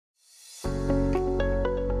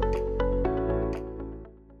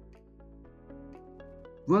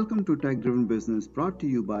Welcome to Tech Driven Business brought to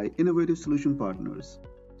you by Innovative Solution Partners.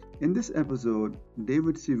 In this episode,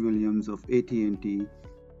 David C. Williams of AT&T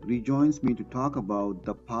rejoins me to talk about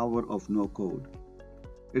the power of no code.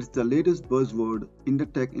 It's the latest buzzword in the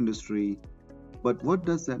tech industry, but what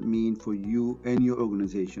does that mean for you and your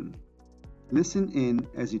organization? Listen in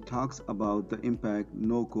as he talks about the impact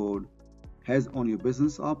no code has on your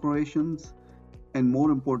business operations and, more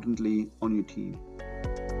importantly, on your team.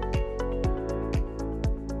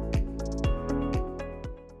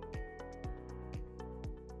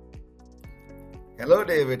 Hello,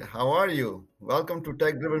 David. How are you? Welcome to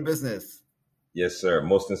Tech Driven Business. Yes, sir.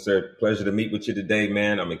 Most sincere pleasure to meet with you today,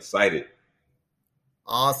 man. I'm excited.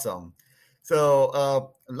 Awesome.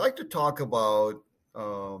 So, I'd like to talk about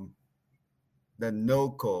the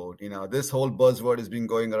no code. This whole buzzword has been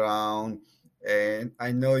going around, and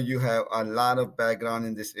I know you have a lot of background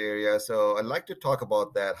in this area. So, I'd like to talk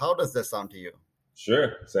about that. How does that sound to you?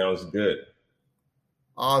 Sure. Sounds good.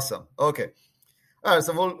 Awesome. Okay. All right.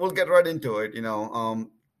 So we'll get right into it.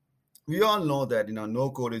 We all know that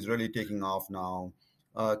no code is really taking off now.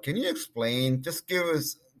 Can you explain? Just give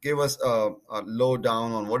us a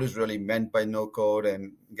lowdown on what is really meant by no code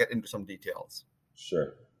and get into some details.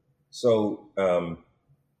 Sure. So,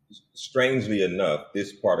 strangely enough,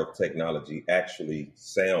 this part of technology actually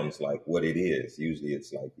sounds like what it is. Usually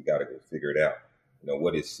it's like you got to go figure it out.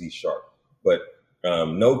 What is C#? But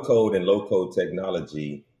no code and low code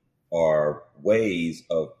technology are ways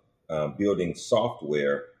of building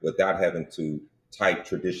software without having to type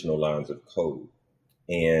traditional lines of code.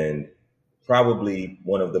 And probably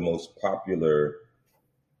one of the most popular,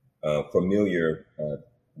 familiar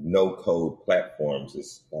no-code platforms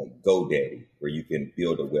is like GoDaddy, where you can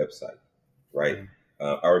build a website, right?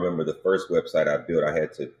 I remember the first website I built,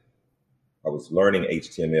 I was learning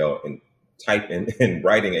HTML and typing and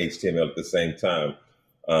writing HTML at the same time.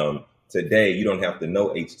 Today, you don't have to know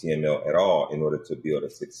HTML at all in order to build a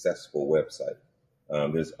successful website.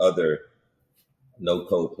 There's other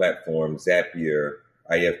no-code platforms, Zapier,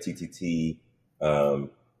 IFTTT,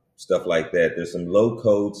 stuff like that. There's some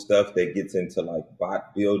low-code stuff that gets into like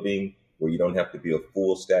bot building, where you don't have to be a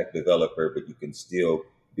full-stack developer, but you can still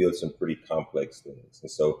build some pretty complex things.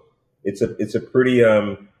 And so it's a pretty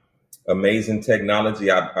amazing technology.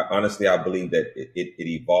 I honestly believe that it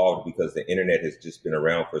evolved because the internet has just been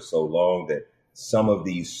around for so long that some of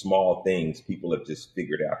these small things people have just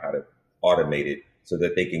figured out how to automate it so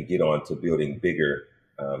that they can get on to building bigger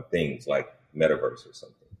things like metaverse or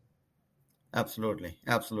something. Absolutely.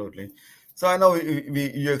 So I know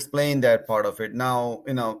you explained that part of it. Now,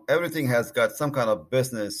 everything has got some kind of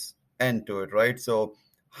business end to it, right? So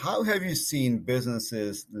how have you seen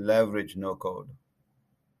businesses leverage no code?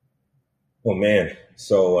 Oh man.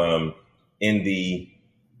 So in the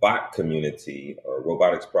bot community or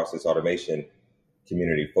robotics process automation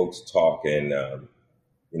community, folks talk and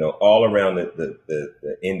all around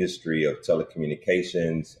the industry of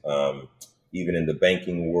telecommunications, even in the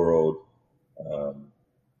banking world,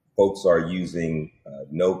 folks are using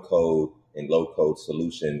no code and low code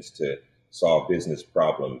solutions to solve business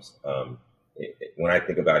problems. When I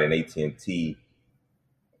think about an AT&T,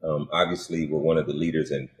 obviously, we're one of the leaders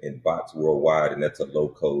in bots worldwide, and that's a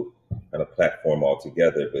low-code kind of platform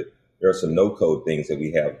altogether. But there are some no-code things that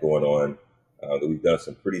we have going on that we've done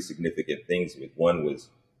some pretty significant things with. One was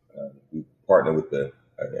we partnered with a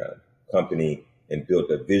company and built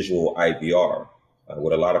a visual IVR.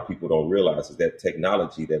 What a lot of people don't realize is that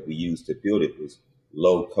technology that we used to build it was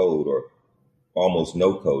low-code or almost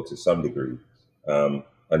no-code to some degree.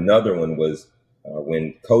 Another one was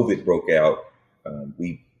when COVID broke out,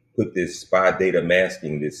 we put this spy data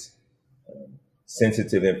masking, this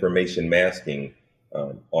sensitive information masking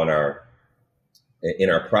in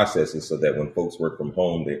our processes so that when folks work from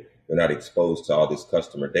home, they're not exposed to all this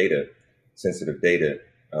customer data, sensitive data.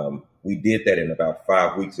 We did that in about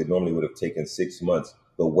 5 weeks. It normally would have taken 6 months.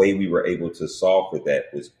 The way we were able to solve for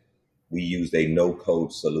that was we used a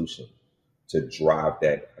no-code solution to drive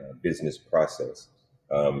that business process.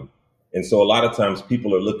 And so a lot of times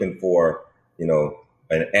people are looking for,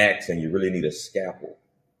 an axe, and you really need a scalpel,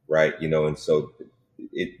 right? And so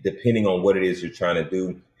it depending on what it is you're trying to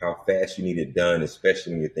do, how fast you need it done,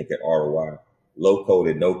 especially when you think at ROI, low code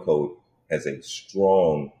and no code has a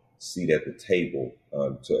strong seat at the table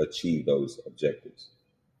to achieve those objectives.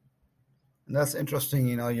 And that's interesting.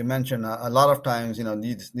 You mentioned a lot of times,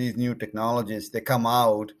 these new technologies, they come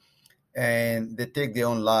out and they take their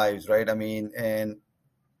own lives, right? I mean, and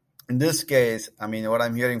in this case, what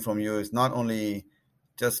I'm hearing from you is not only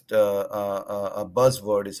just a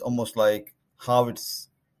buzzword. It's almost like how it's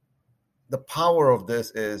the power of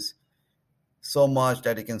this is so much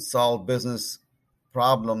that it can solve business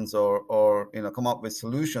problems or come up with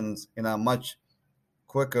solutions in a much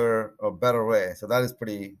quicker or better way. So that is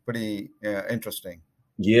pretty interesting.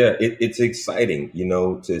 Yeah, it's exciting,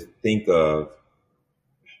 to think of.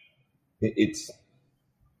 It's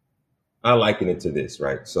I liken it to this,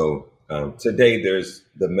 right? So today there's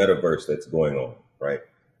the metaverse that's going on, right?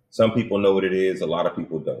 Some people know what it is, a lot of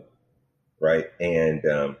people don't, right? And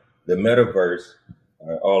the metaverse,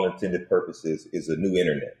 all intended purposes, is a new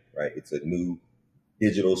internet, right? It's a new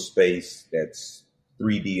digital space that's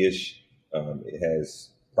 3D-ish. It has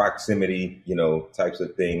proximity, types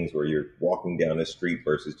of things where you're walking down the street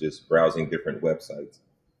versus just browsing different websites.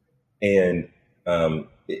 And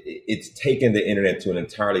it's taken the internet to an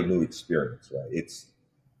entirely new experience, right? It's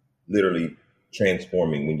literally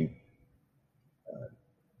transforming when you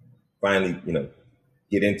finally,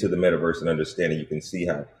 get into the metaverse and understand it. You can see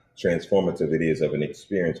how transformative it is of an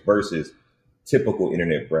experience versus typical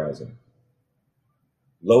internet browsing.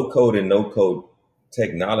 Low code and no code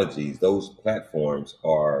technologies, those platforms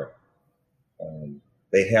are,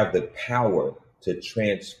 they have the power to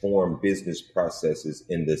transform business processes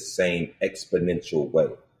in the same exponential way.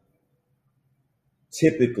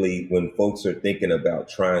 Typically, when folks are thinking about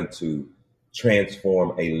trying to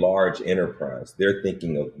transform a large enterprise, they're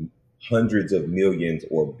thinking of hundreds of millions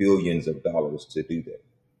or billions of dollars to do that.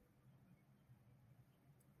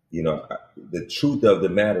 The truth of the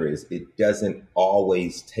matter is it doesn't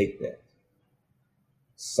always take that.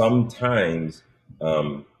 Sometimes,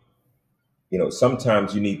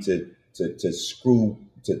 sometimes you need to screw,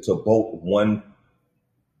 to bolt one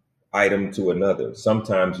item to another.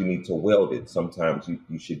 Sometimes you need to weld it. Sometimes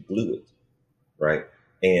you should glue it, right?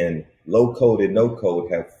 And low code and no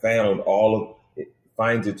code have found it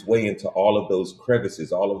finds its way into all of those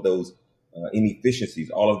crevices, all of those inefficiencies,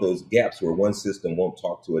 all of those gaps where one system won't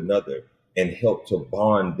talk to another, and help to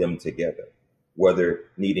bond them together, whether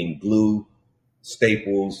needing glue,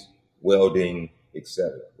 staples, welding,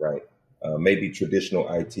 etc., right? Maybe traditional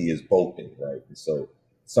IT is bolting, right? And so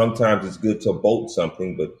sometimes it's good to bolt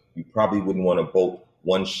something, but you probably wouldn't want to bolt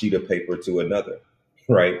one sheet of paper to another,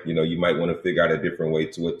 right? You might want to figure out a different way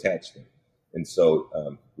to attach them. And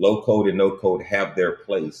so low code and no code have their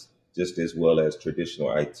place just as well as traditional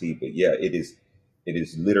IT. But yeah, it is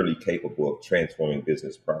literally capable of transforming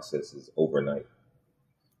business processes overnight.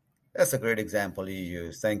 That's a great example you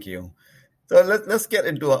use. Thank you. So let's get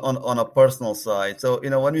into on a personal side. So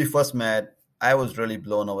when we first met, I was really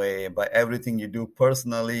blown away by everything you do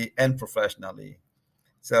personally and professionally.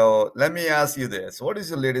 So let me ask you this: what is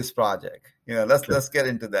your latest project? Let's get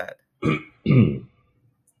into that.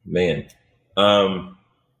 Man, the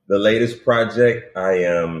latest project,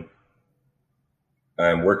 I'm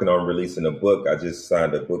working on releasing a book. I just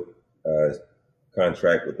signed a book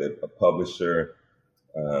contract with a publisher,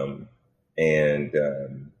 and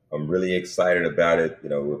I'm really excited about it.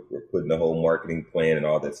 We're putting the whole marketing plan and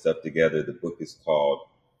all that stuff together. The book is called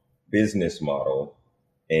Business Model,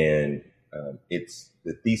 and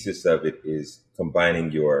the thesis of it is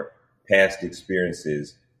combining your past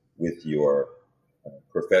experiences with your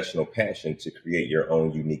professional passion to create your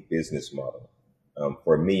own unique business model.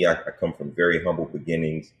 For me, I come from very humble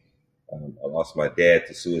beginnings. I lost my dad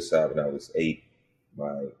to suicide when I was 8.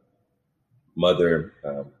 My mother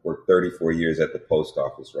worked 34 years at the post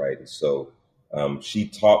office, right? And so she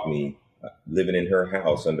taught me, living in her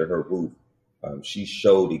house under her roof, she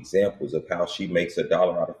showed examples of how she makes $1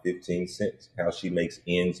 out of 15 cents, how she makes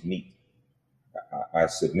ends meet. I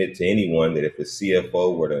submit to anyone that if a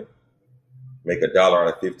CFO were to make $1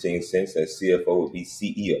 out of 15 cents, that CFO would be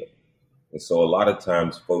CEO. And so a lot of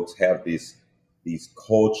times folks have these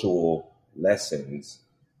cultural lessons,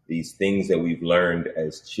 these things that we've learned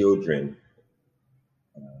as children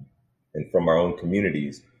and from our own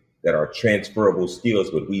communities that are transferable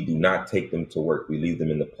skills, but we do not take them to work. We leave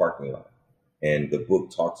them in the parking lot. And the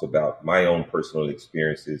book talks about my own personal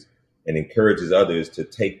experiences and encourages others to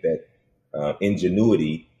take that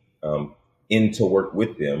ingenuity into work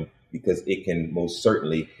with them, because it can most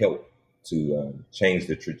certainly help to change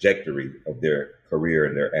the trajectory of their career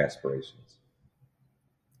and their aspirations.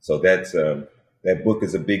 So that book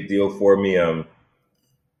is a big deal for me.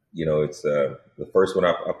 It's the first one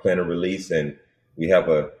I plan to release, and we have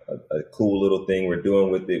a cool little thing we're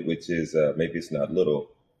doing with it, which is maybe it's not little,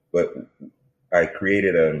 but I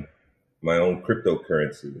created my own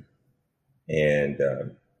cryptocurrency, and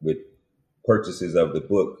with purchases of the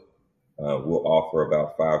book, we'll offer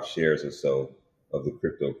about 5 shares or so of the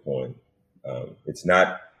crypto coin. It's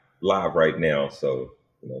not live right now, so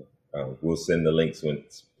we'll send the links when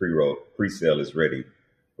pre-sale is ready.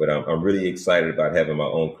 But I'm really excited about having my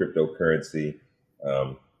own cryptocurrency.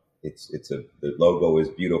 Um, the logo is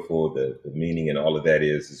beautiful, the meaning and all of that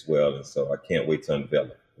is as well, and so I can't wait to unveil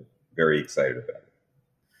it. Very excited about it.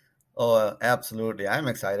 Oh, absolutely. I'm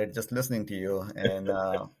excited just listening to you. And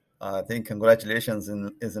I think congratulations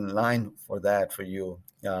is in line for that for you.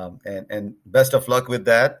 And best of luck with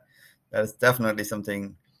that. That is definitely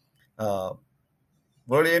something uh,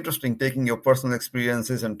 really interesting, taking your personal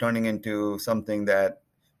experiences and turning into something that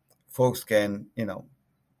folks can,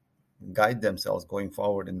 guide themselves going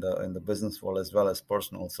forward in the business world as well as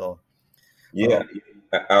personal. So, Yeah,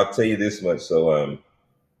 um, I'll tell you this much. So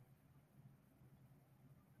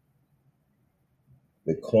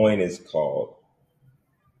the coin is called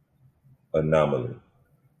Anomaly.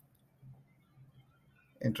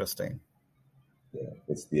 interesting. Yeah,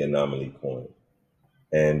 it's the Anomaly coin,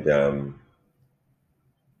 and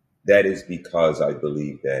that is because I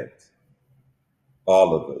believe that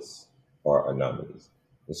all of us are anomalies,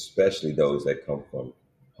 especially those that come from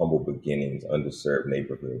humble beginnings, underserved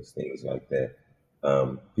neighborhoods, things like that.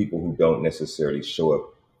 People who don't necessarily show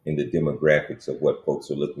up in the demographics of what folks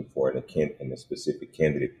are looking for in a specific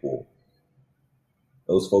candidate pool.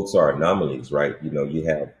 Those folks are anomalies, right? You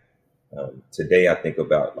have today. I think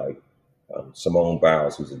about like Simone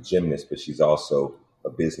Biles, who's a gymnast, but she's also a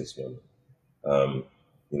businesswoman. Um,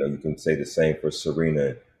 you can say the same for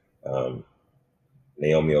Serena. Um,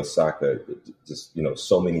 Naomi Osaka, just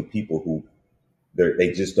so many people who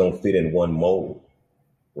they just don't fit in one mold,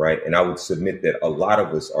 right? And I would submit that a lot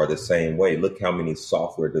of us are the same way. Look how many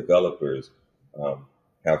software developers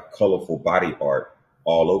have colorful body art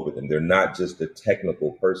all over them. They're not just a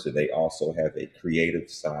technical person; they also have a creative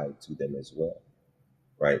side to them as well,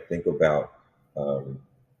 right? Think about um,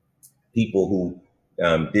 people who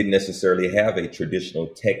didn't necessarily have a traditional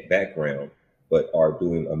tech background, but are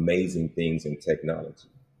doing amazing things in technology.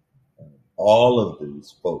 All of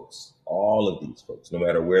these folks, no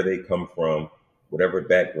matter where they come from, whatever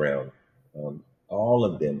background, all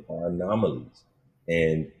of them are anomalies.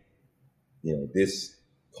 And this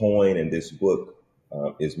coin and this book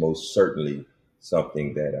is most certainly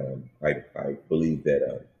something that I believe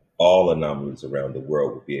that all anomalies around the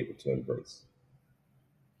world will be able to embrace.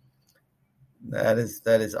 That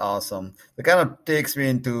is awesome. That kind of takes me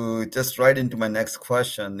into just right into my next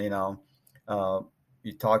question. Uh,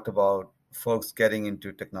 you talked about folks getting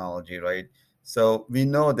into technology, right? So we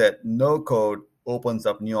know that no code opens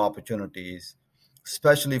up new opportunities,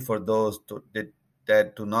 especially for those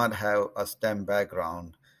that do not have a STEM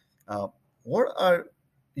background. Uh, what are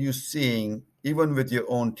you seeing, even with your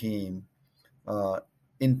own team, uh,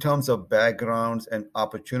 in terms of backgrounds and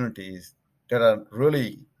opportunities that are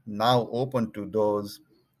really now open to those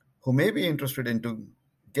who may be interested into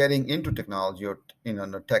getting into technology or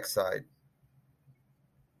on the tech side?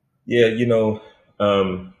 Yeah,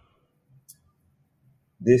 um,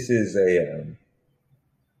 this is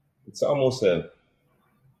it's almost a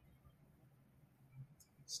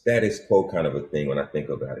status quo kind of a thing when I think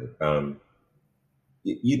about it.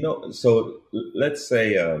 So let's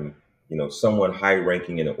say, someone high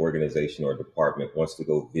ranking in an organization or department wants to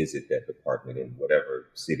go visit that department in whatever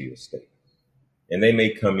city or state. And they may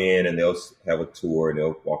come in and they'll have a tour and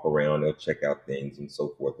they'll walk around, they'll check out things and so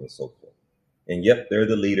forth and so forth. And yep, they're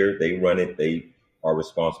the leader. They run it. They are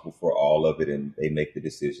responsible for all of it. And they make the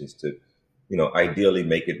decisions to, ideally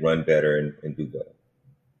make it run better and do better.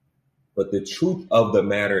 But the truth of the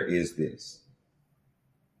matter is this.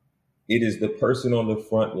 It is the person on the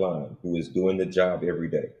front line who is doing the job every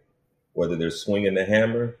day, whether they're swinging the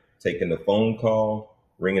hammer, taking the phone call,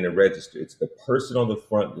 ringing the register. It's the person on the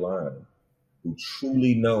front line who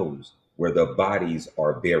truly knows where the bodies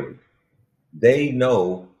are buried. They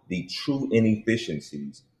know the true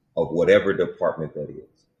inefficiencies of whatever department that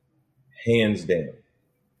is, hands down,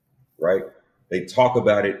 right? They talk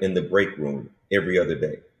about it in the break room every other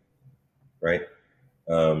day, right?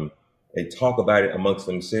 Um, they talk about it amongst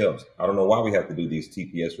themselves. I don't know why we have to do these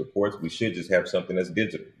TPS reports. We should just have something that's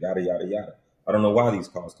digital, yada, yada, yada. I don't know why these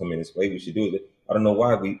calls come in this way. We should do it. I don't know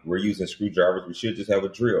why we're using screwdrivers. We should just have a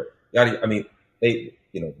drill. Yada. I mean, they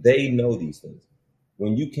know these things.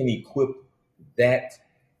 When you can equip that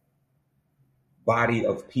body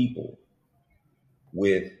of people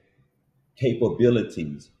with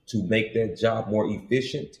capabilities to make that job more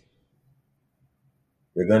efficient,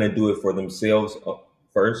 they're going to do it for themselves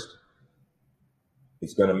first.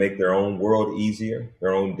 It's going to make their own world easier,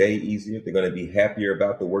 their own day easier. They're going to be happier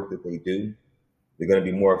about the work that they do. They're going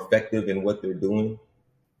to be more effective in what they're doing.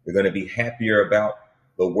 They're going to be happier about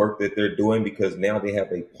the work that they're doing because now they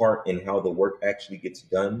have a part in how the work actually gets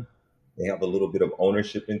done. They have a little bit of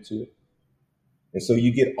ownership into it. And so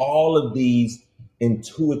you get all of these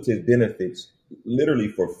intuitive benefits literally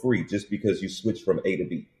for free just because you switch from A to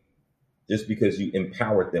B, just because you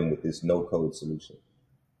empowered them with this no code solution.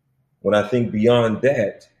 When I think beyond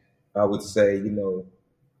that, I would say,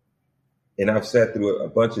 and I've sat through a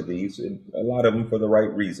bunch of these, and a lot of them for the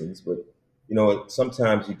right reasons, but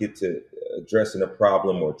sometimes you get to addressing a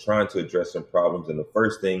problem or trying to address some problems, and the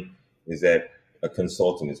first thing is that a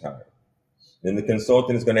consultant is hired. Then the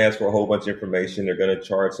consultant is going to ask for a whole bunch of information. They're going to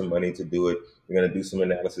charge some money to do it. They're going to do some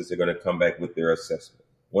analysis. They're going to come back with their assessment.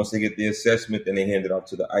 Once they get the assessment, then they hand it off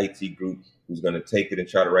to the IT group who's going to take it and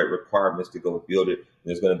try to write requirements to go build it.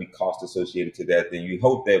 There's going to be cost associated to that. Then you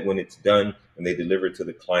hope that when it's done and they deliver it to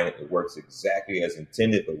the client, it works exactly as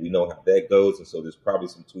intended, but we know how that goes. And so there's probably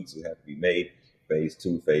some tweaks that have to be made, phase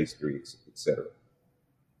 2, phase 3, etc.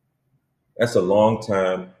 That's a long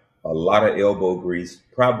time, a lot of elbow grease,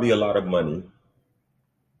 probably a lot of money.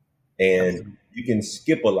 And you can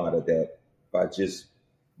skip a lot of that by just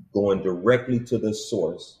going directly to the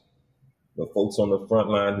source, the folks on the front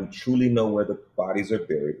line who truly know where the bodies are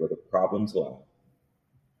buried, where the problems lie,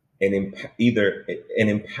 and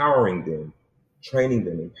empowering them, training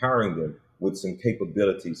them, empowering them with some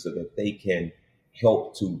capabilities so that they can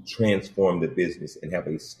help to transform the business and have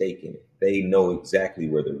a stake in it. They know exactly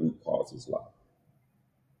where the root causes lie,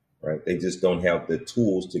 right? They just don't have the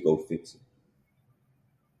tools to go fix it.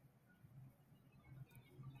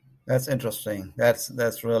 That's interesting.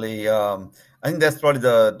 That's really, I think that's probably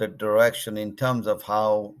the direction in terms of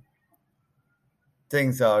how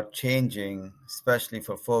things are changing, especially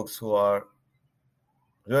for folks who are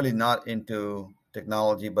really not into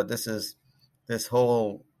technology, but this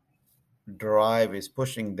whole drive is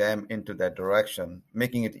pushing them into that direction,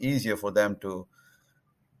 making it easier for them to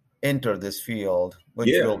enter this field, which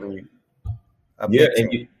will be a big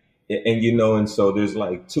change. And so there's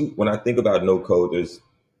like when I think about no code, there's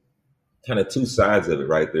kind of two sides of it,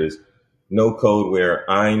 right? There's no code where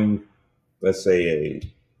I'm, let's say, a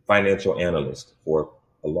financial analyst for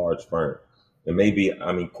a large firm. And maybe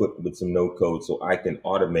I'm equipped with some no code so I can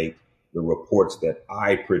automate the reports that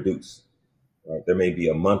I produce. Right? There may be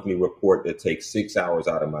a monthly report that takes 6 hours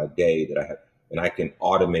out of my day that I have, and I can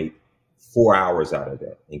automate 4 hours out of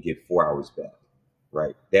that and get 4 hours back.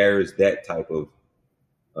 Right? There's that type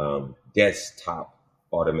of desktop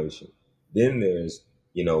automation. Then there's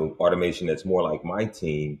automation that's more like my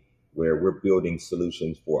team, where we're building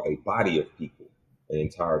solutions for a body of people, an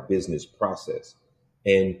entire business process.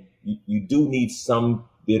 And you do need some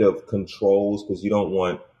bit of controls because you don't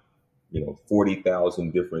want,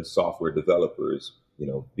 40,000 different software developers,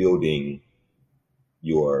 building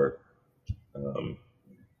your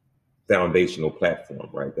foundational platform,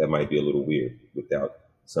 right? That might be a little weird without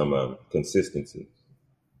some consistency.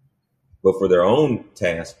 But for their own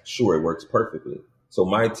task, sure, it works perfectly. So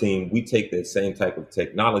my team, we take that same type of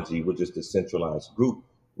technology. We're just a centralized group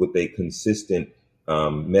with a consistent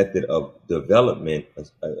method of development,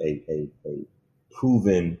 a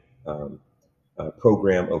proven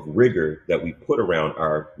program of rigor that we put around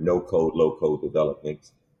our no-code, low-code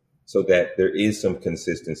developments so that there is some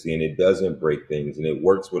consistency and it doesn't break things and it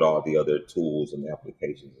works with all the other tools and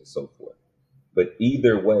applications and so forth. But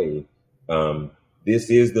either way, this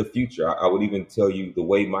is the future. I would even tell you the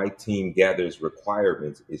way my team gathers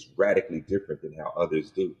requirements is radically different than how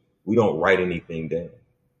others do. We don't write anything down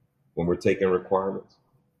when we're taking requirements.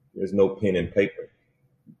 There's no pen and paper.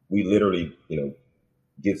 We literally,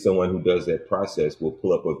 get someone who does that process. We'll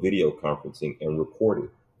pull up a video conferencing and record it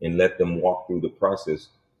and let them walk through the process,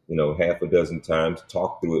 half a dozen times,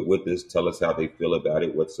 talk through it with us, tell us how they feel about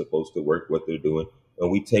it, what's supposed to work, what they're doing.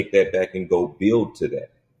 And we take that back and go build to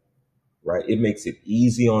that. Right. It makes it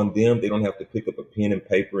easy on them. They don't have to pick up a pen and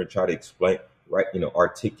paper and try to explain, right,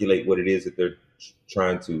 articulate what it is that they're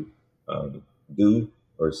trying to do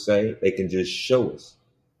or say. They can just show us.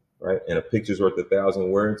 Right. And a picture's worth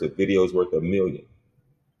 1,000 words, a video's worth 1,000,000.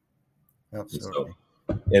 Absolutely.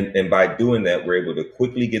 And by doing that, we're able to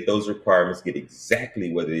quickly get those requirements, get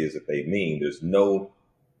exactly what it is that they mean. There's no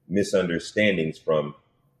misunderstandings from,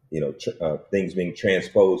 things being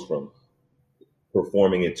transposed from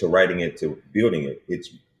performing it to writing it to building it.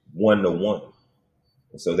 It's 1-to-1.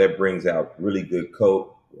 And so that brings out really good code,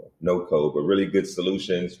 no code, but really good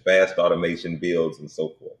solutions, fast automation builds and so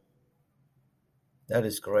forth. That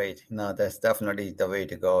is great. No, that's definitely the way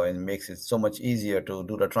to go, and makes it so much easier to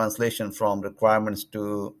do the translation from requirements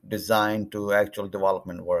to design to actual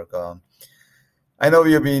development work. I know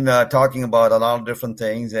we've been talking about a lot of different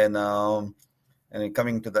things, and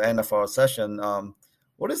coming to the end of our session,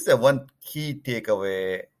 what is the one key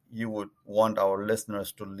takeaway you would want our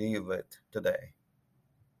listeners to leave with today?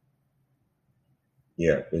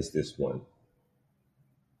 Yeah, it's this one.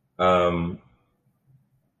 The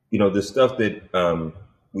stuff that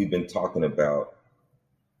we've been talking about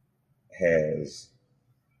has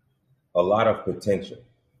a lot of potential,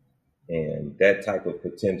 and that type of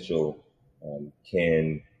potential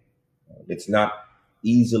it's not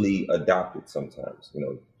easily adopted sometimes.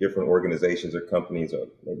 Different organizations or companies are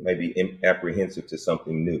maybe apprehensive to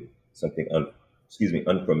something new, something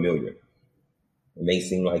unfamiliar. It may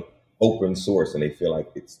seem like open source and they feel like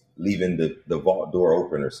it's leaving the vault door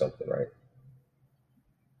open or something, right?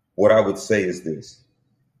 What I would say is this: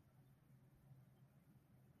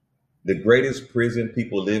 the greatest prison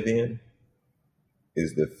people live in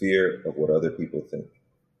is the fear of what other people think.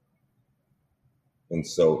 And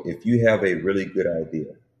so if you have a really good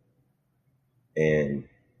idea and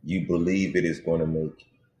you believe it is going to make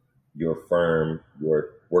your firm,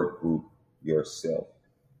 your work group, yourself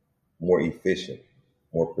more efficient,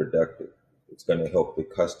 more productive, it's going to help the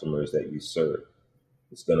customers that you serve,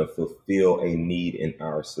 it's going to fulfill a need in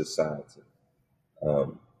our society,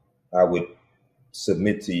 I would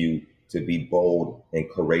submit to you to be bold and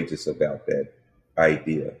courageous about that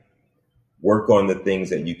idea. Work on the things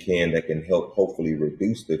that you can that can help hopefully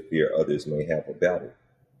reduce the fear others may have about it.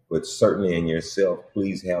 But certainly in yourself,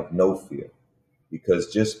 please have no fear.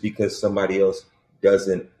 Because just because somebody else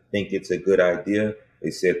doesn't think it's a good idea, they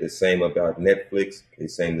said the same about Netflix, they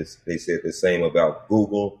said the same about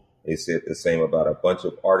Google, they said the same about a bunch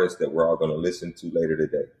of artists that we're all going to listen to later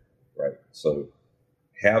today, right? So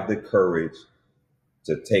have the courage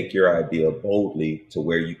to take your idea boldly to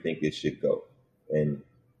where you think it should go. And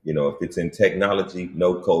if it's in technology,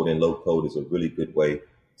 no code and low code is a really good way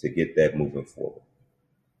to get that moving forward.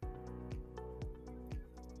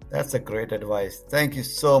 That's a great advice. Thank you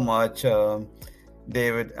so much,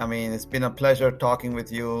 David. I mean, it's been a pleasure talking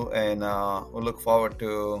with you, and we'll look forward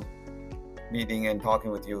to meeting and talking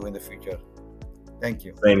with you in the future. Thank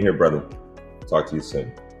you. Same here, brother. Talk to you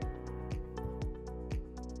soon.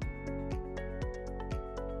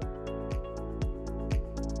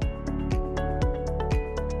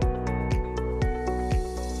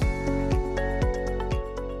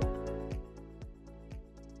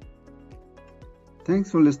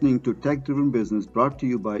 Thanks for listening to Tech Driven Business, brought to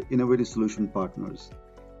you by Innovative Solution Partners.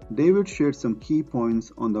 David shared some key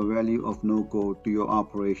points on the value of no-code to your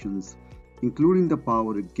operations, including the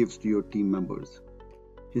power it gives to your team members.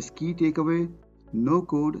 His key takeaway: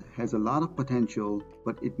 no-code has a lot of potential,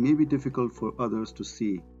 but it may be difficult for others to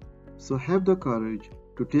see. So have the courage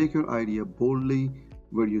to take your idea boldly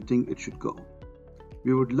where you think it should go.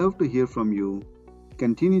 We would love to hear from you.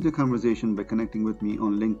 Continue the conversation by connecting with me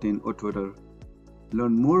on LinkedIn or Twitter.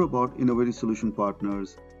 Learn more about Innovative Solution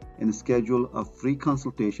Partners and schedule a free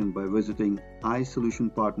consultation by visiting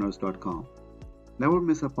isolutionpartners.com. Never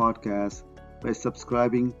miss a podcast by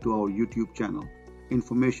subscribing to our YouTube channel.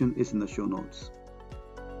 Information is in the show notes.